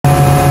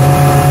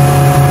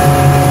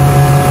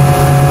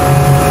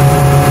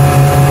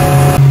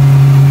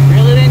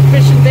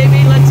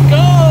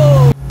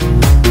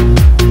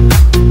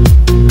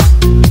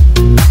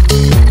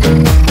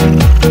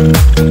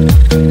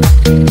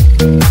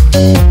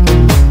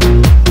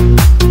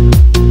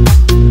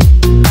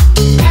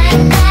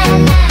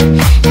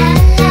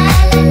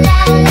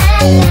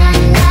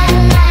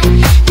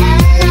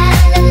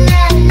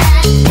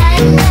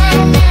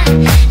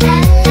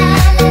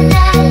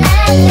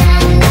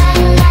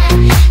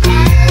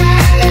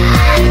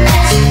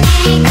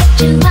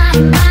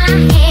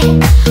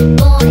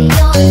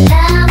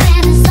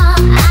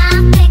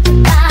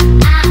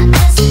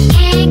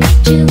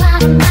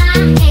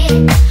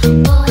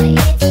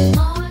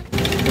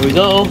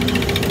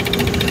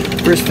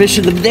First fish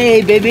of the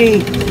day,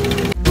 baby.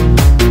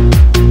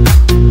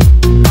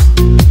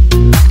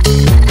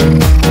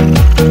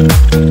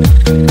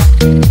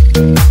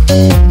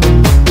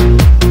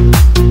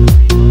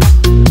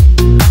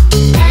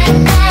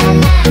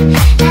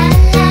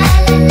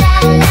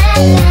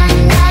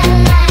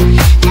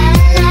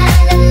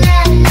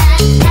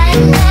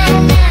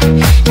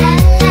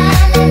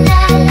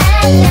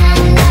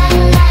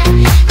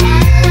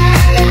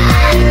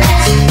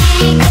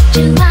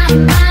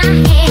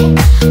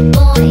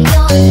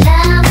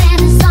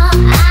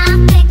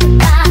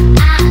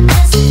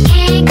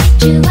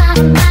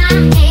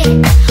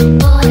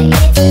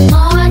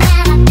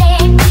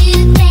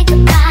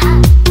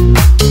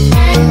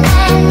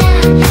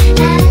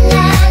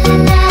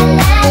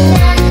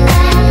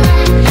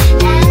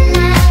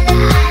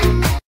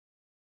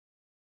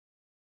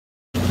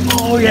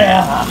 Oh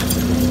yeah!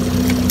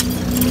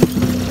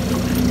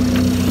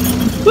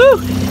 Woo!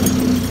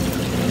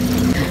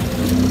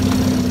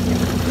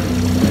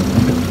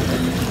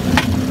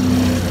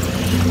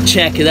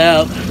 Check it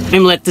out. I'm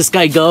gonna let this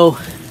guy go.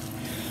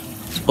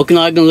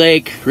 Okanagan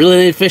Lake,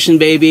 reeling in fishing,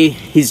 baby.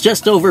 He's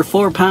just over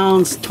 4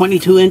 pounds,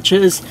 22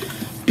 inches.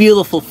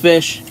 Beautiful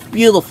fish,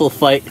 beautiful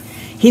fight.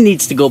 He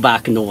needs to go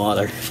back in the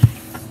water.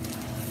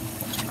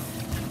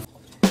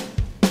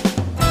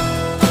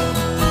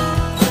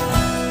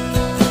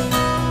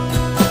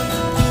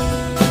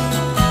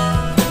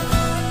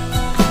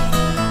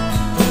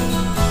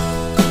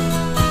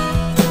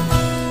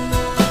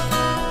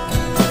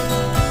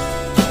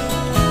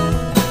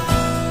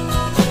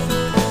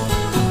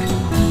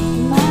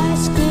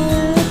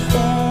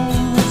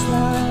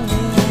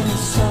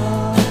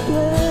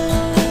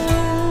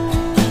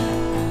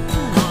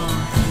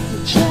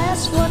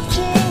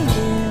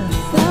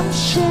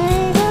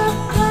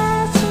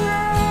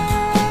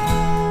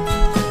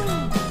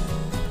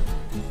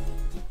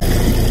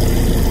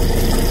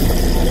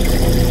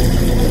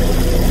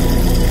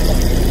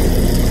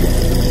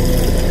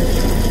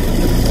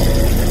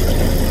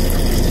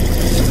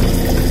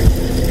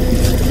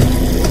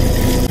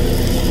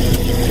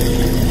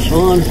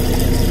 On.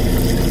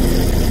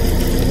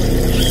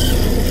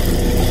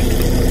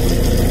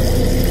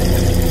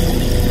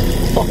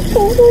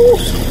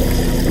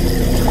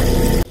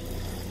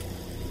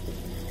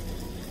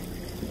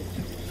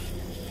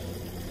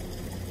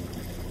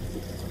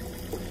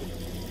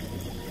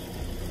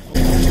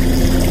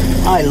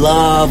 I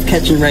love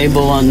catching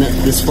rainbow on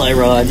this fly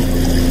rod.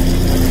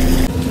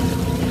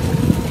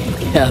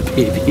 Yeah,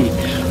 baby,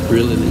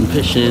 reeling and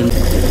fishing.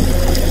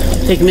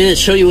 Take a minute to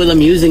show you what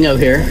I'm using out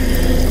here.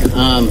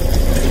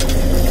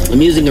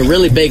 I'm using a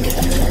really big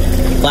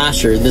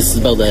flasher. This is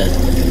about a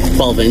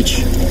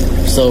 12-inch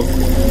so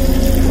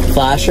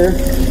flasher,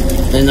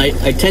 and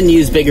I tend to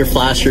use bigger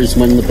flashers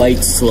when the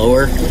bite's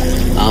slower.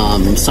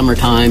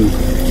 Summertime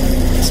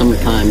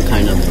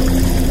kind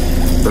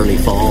of early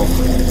fall.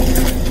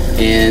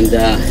 And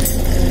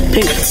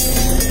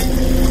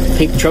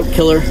pink trout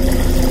killer,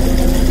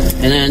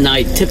 and then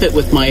I tip it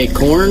with my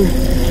corn.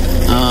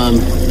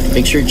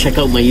 Make sure to check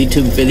out my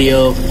YouTube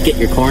video, Get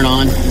Your Corn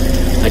On.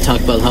 I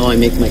talk about how I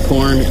make my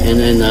corn, and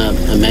then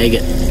a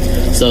maggot.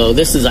 So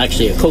this is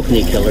actually a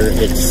kokanee killer.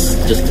 It's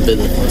just a bit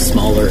of a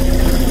smaller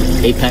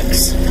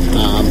apex.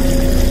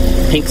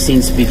 Pink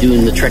seems to be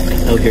doing the trick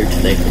out here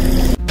today.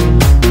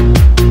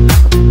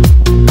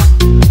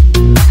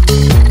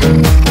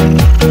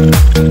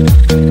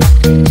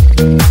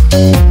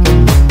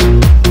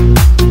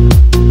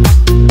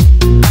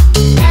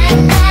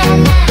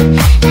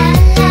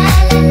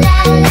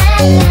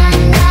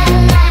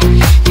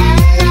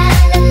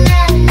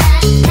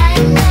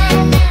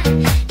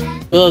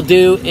 What I'll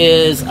do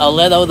is I'll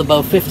let out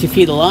about 50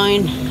 feet of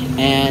line,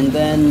 and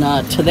then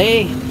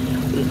today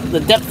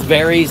the depth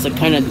varies. It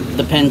kind of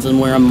depends on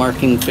where I'm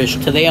marking fish.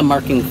 Today I'm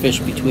marking fish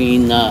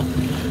between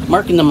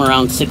marking them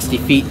around 60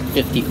 feet,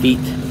 50 feet.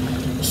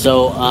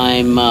 So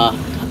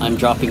I'm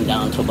dropping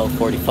down to about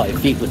 45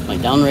 feet with my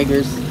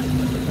downriggers,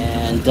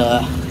 and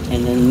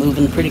then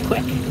moving pretty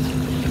quick.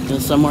 So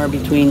somewhere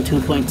between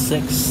 2.6,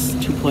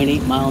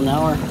 2.8 mile an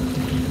hour.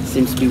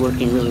 Seems to be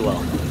working really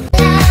well.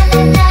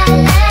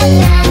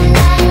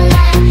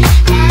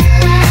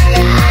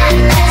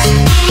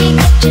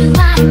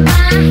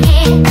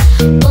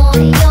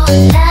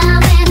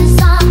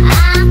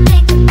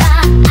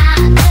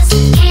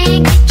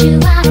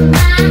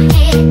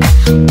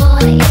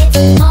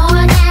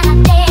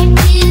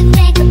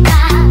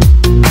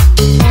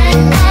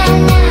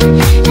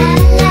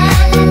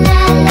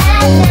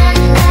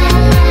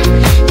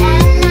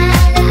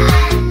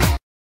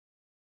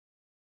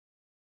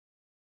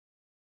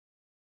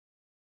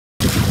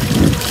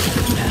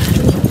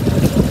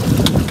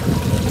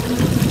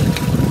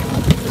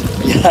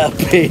 Yeah,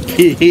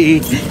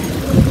 baby.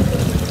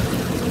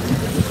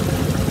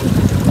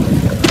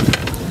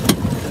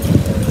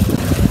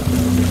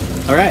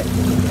 Alright,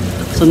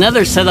 so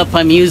another setup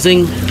I'm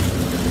using.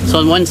 So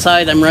on one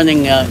side I'm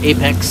running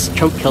Apex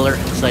Trout Killer,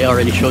 as I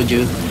already showed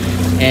you,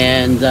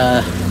 and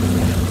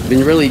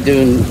been really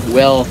doing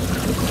well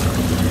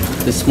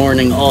this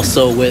morning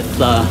also with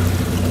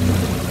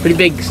Pretty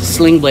big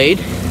sling blade,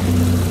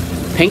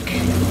 pink,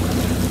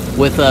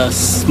 with a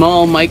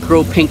small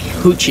micro pink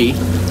hoochie,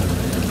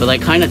 but I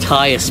kind of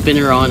tie a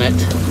spinner on it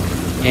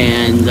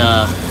and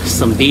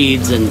some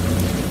beads, and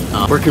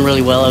working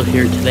really well out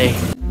here today.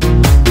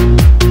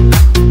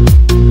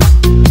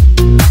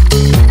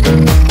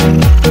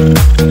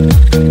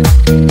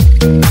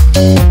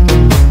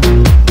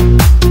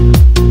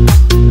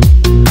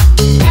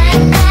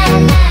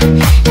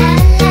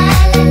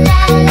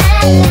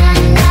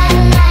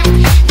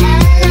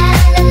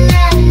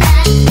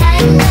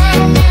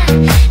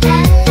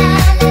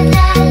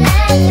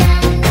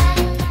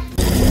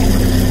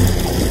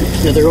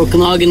 Another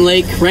Okanagan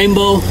Lake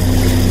rainbow.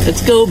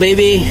 Let's go,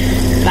 baby.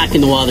 Back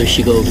in the water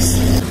she goes.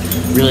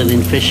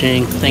 Reeling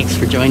fishing. Thanks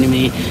for joining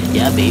me.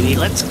 Yeah, baby,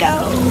 let's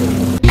go.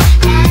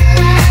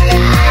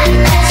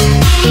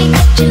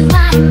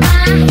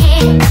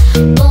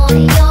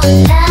 Boy, your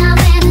love.